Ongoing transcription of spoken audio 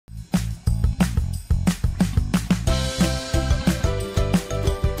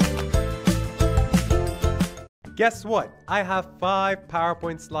Guess what? I have 5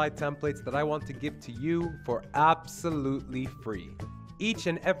 PowerPoint slide templates that I want to give to you for absolutely free. Each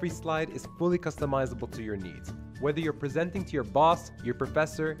and every slide is fully customizable to your needs. Whether you're presenting to your boss, your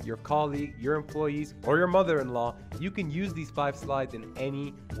professor, your colleague, your employees, or your mother-in-law, you can use these 5 slides in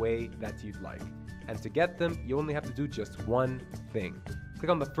any way that you'd like. And to get them, you only have to do just one thing. Click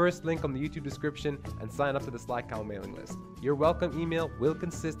on the first link on the YouTube description and sign up to the SlideCow mailing list. Your welcome email will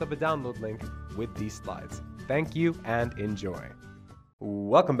consist of a download link with these slides. Thank you and enjoy.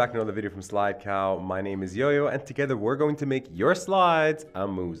 Welcome back to another video from SlideCow. My name is Yo-Yo and together we're going to make your slides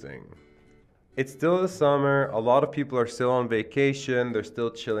amusing. It's still the summer, a lot of people are still on vacation, they're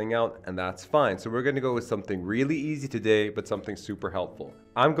still chilling out, and that's fine. So we're going to go with something really easy today, but something super helpful.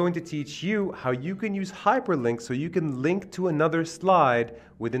 I'm going to teach you how you can use hyperlinks so you can link to another slide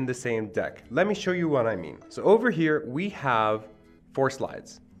within the same deck. Let me show you what I mean. So over here, we have 4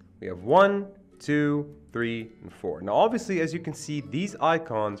 slides. We have 1, 2, 3, and 4. Now obviously, as you can see, these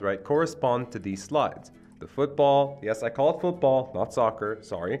icons, right, correspond to these slides. The football, yes, I call it football, not soccer,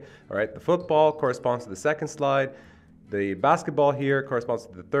 sorry. All right, the football corresponds to the second slide. The basketball here corresponds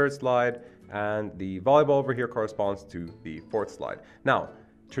to the third slide. And the volleyball over here corresponds to the fourth slide. Now,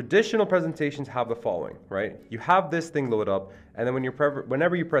 traditional presentations have the following, right? You have this thing load up, and then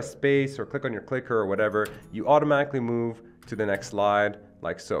whenever you press space or click on your clicker or whatever, you automatically move to the next slide,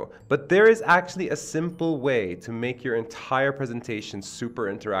 like so. But there is actually a simple way to make your entire presentation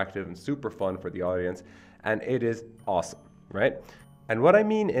super interactive and super fun for the audience. And it is awesome, right? And what I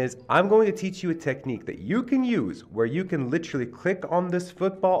mean is I'm going to teach you a technique that you can use where you can literally click on this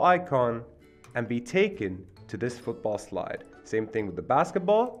football icon and be taken to this football slide. Same thing with the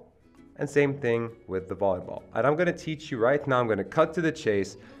basketball and same thing with the volleyball. And I'm going to teach you right now. I'm going to cut to the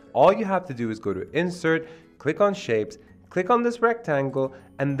chase. All you have to do is go to Insert, click on Shapes, click on this rectangle,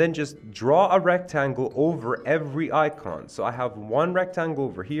 and then just draw a rectangle over every icon. So I have one rectangle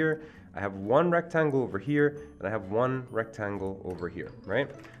over here, I have one rectangle over here, and I have one rectangle over here, right?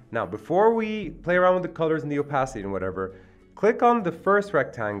 Now, before we play around with the colors and the opacity and whatever, click on the first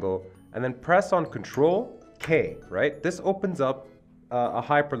rectangle and then press on Control K, right? This opens up a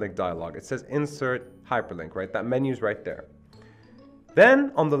hyperlink dialog. It says Insert Hyperlink, right? That menu's right there.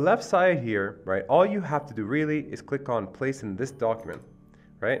 Then on the left side here, right, all you have to do really is click on Place in this document,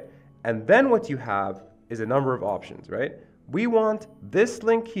 right? And then what you have is a number of options, right? We want this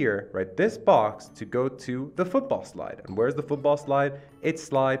link here, right, this box to go to the football slide. And where's the football slide? It's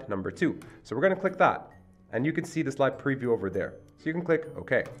slide number 2. So we're going to click that. And you can see the slide preview over there. So you can click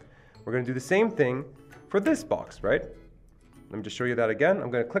OK. We're going to do the same thing for this box, right? Let me just show you that again. I'm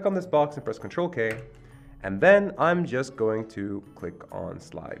going to click on this box and press Control K. And then I'm just going to click on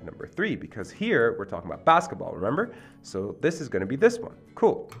slide number 3 because here we're talking about basketball, remember? So this is going to be this one.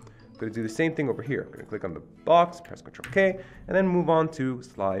 Cool. I'm going to do the same thing over here. I'm going to click on the box, press Control K, and then move on to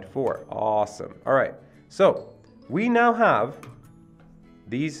slide 4. Awesome. All right. So we now have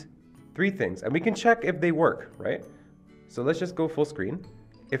these 3 things, and we can check if they work, right? So let's just go full screen.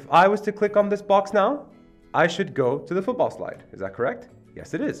 If I was to click on this box now, I should go to the football slide. Is that correct?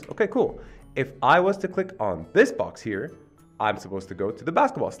 Yes, it is. Okay, cool. If I was to click on this box here, I'm supposed to go to the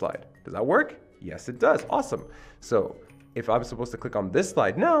basketball slide. Does that work? Yes, it does. Awesome. So if I'm supposed to click on this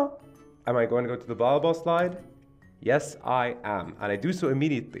slide now, am I going to go to the volleyball slide? Yes, I am. And I do so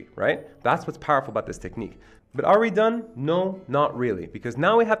immediately, right? That's what's powerful about this technique. But are we done? No, not really. Because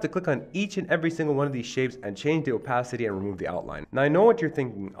now we have to click on each and every single one of these shapes and change the opacity and remove the outline. Now I know what you're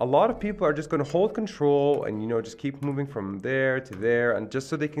thinking. A lot of people are just going to hold control and, you know, just keep moving from there to there and just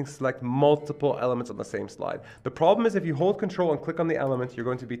so they can select multiple elements on the same slide. The problem is if you hold control and click on the element, you're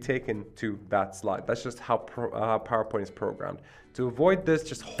going to be taken to that slide. That's just how PowerPoint is programmed. To avoid this,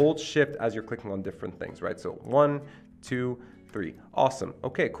 just hold Shift as you're clicking on different things, right? So 1, 2, 3. Awesome.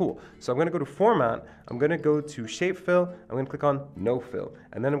 Okay, cool. So I'm going to go to Format. I'm going to go to Shape Fill. I'm going to click on No Fill.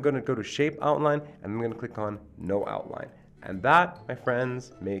 And then I'm going to go to Shape Outline. And I'm going to click on No Outline. And that, my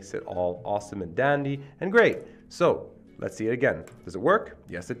friends, makes it all awesome and dandy and great. So let's see it again. Does it work?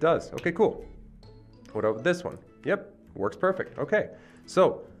 Yes, it does. Okay, cool. What about this one? Yep, works perfect. Okay.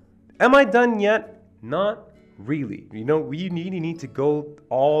 So am I done yet? Not really. You know, we need to go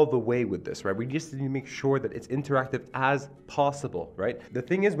all the way with this, right? We just need to make sure that it's interactive as possible, right? The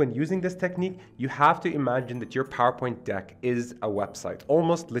thing is, when using this technique, you have to imagine that your PowerPoint deck is a website,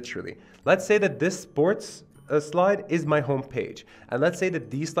 almost literally. Let's say that this sports slide is my home page. And let's say that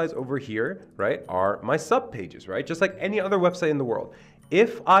these slides over here, right, are my sub pages, right? Just like any other website in the world.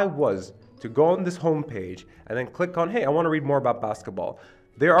 If I was to go on this home page and then click on, hey, I want to read more about basketball,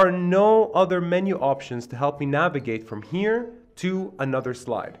 there are no other menu options to help me navigate from here to another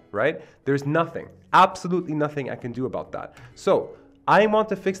slide, right? There's nothing, absolutely nothing I can do about that. So I want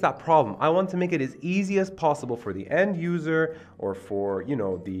to fix that problem. I want to make it as easy as possible for the end user or for, you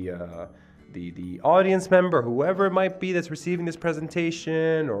know, the audience member, whoever it might be that's receiving this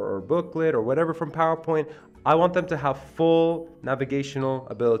presentation or booklet or whatever from PowerPoint. I want them to have full navigational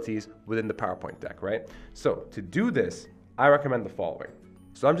abilities within the PowerPoint deck, right? So to do this, I recommend the following.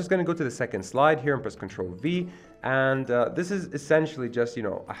 So I'm just going to go to the second slide here and press Control V. And this is essentially just, you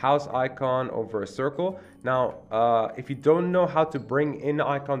know, a house icon over a circle. Now, if you don't know how to bring in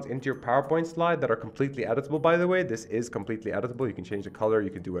icons into your PowerPoint slide that are completely editable, by the way, this is completely editable. You can change the color, you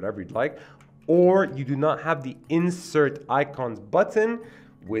can do whatever you'd like. Or you do not have the Insert Icons button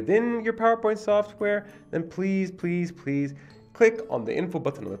within your PowerPoint software, then please click on the info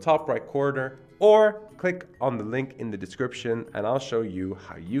button on the top right corner or click on the link in the description and I'll show you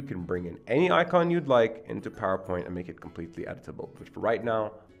how you can bring in any icon you'd like into PowerPoint and make it completely editable. But for right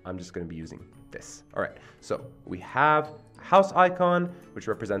now, I'm just going to be using this. All right, so we have a house icon, which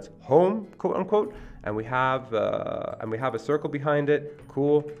represents home, quote unquote, and we have a circle behind it.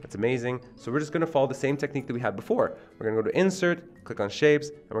 Cool, that's amazing. So we're just going to follow the same technique that we had before. We're going to go to Insert, click on Shapes,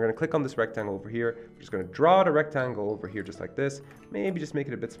 and we're going to click on this rectangle over here. We're just going to draw the rectangle over here just like this. Maybe just make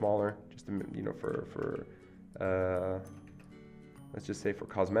it a bit smaller, just to, you know, for let's just say for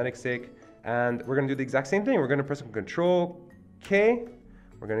cosmetic sake. And we're going to do the exact same thing. We're going to press Control K.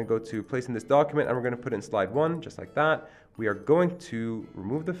 We're going to go to place in this document and we're going to put in slide 1 just like that. We are going to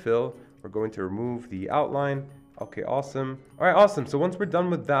remove the fill. We're going to remove the outline. Okay, awesome. All right, awesome. So once we're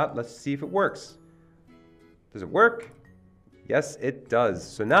done with that, let's see if it works. Does it work? Yes, it does.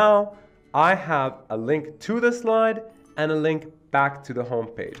 So now I have a link to the slide and a link back to the home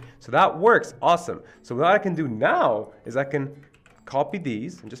page. So that works. Awesome. So what I can do now is I can copy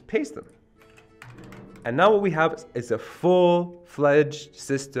these and just paste them. And now what we have is a full-fledged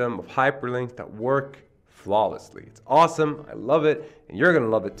system of hyperlinks that work flawlessly. It's awesome. I love it. And you're going to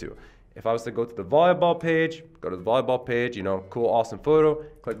love it too. If I was to go to the volleyball page, go to the volleyball page, you know, cool, awesome photo,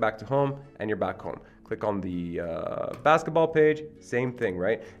 click back to home, and you're back home. Click on the basketball page, same thing,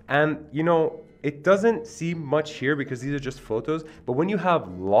 right? And, you know, it doesn't seem much here because these are just photos, but when you have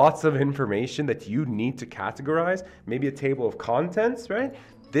lots of information that you need to categorize, maybe a table of contents, right?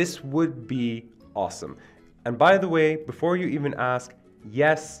 This would be awesome. And by the way, before you even ask,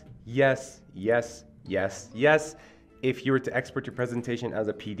 yes, if you were to export your presentation as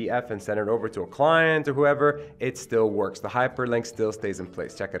a PDF and send it over to a client or whoever, it still works. The hyperlink still stays in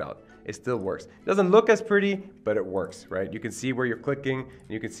place. Check it out. It still works. It doesn't look as pretty, but it works, right? You can see where you're clicking, and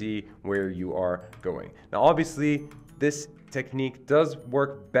you can see where you are going. Now, obviously, this technique does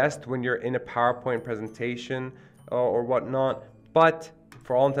work best when you're in a PowerPoint presentation or whatnot, but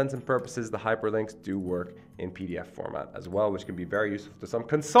for all intents and purposes, the hyperlinks do work in PDF format as well, which can be very useful to some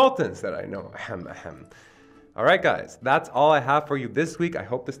consultants that I know. All right, guys, that's all I have for you this week. I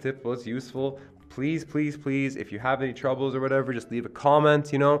hope this tip was useful. Please, if you have any troubles or whatever, just leave a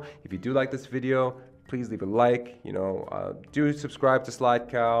comment, you know. If you do like this video, please leave a like, you know. Do subscribe to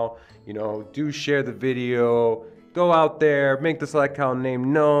SlideCow, you know. Do share the video. Go out there, make the SlideCow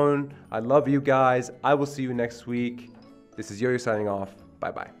name known. I love you guys. I will see you next week. This is Yo-Yo signing off.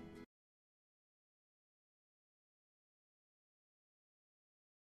 Bye-bye.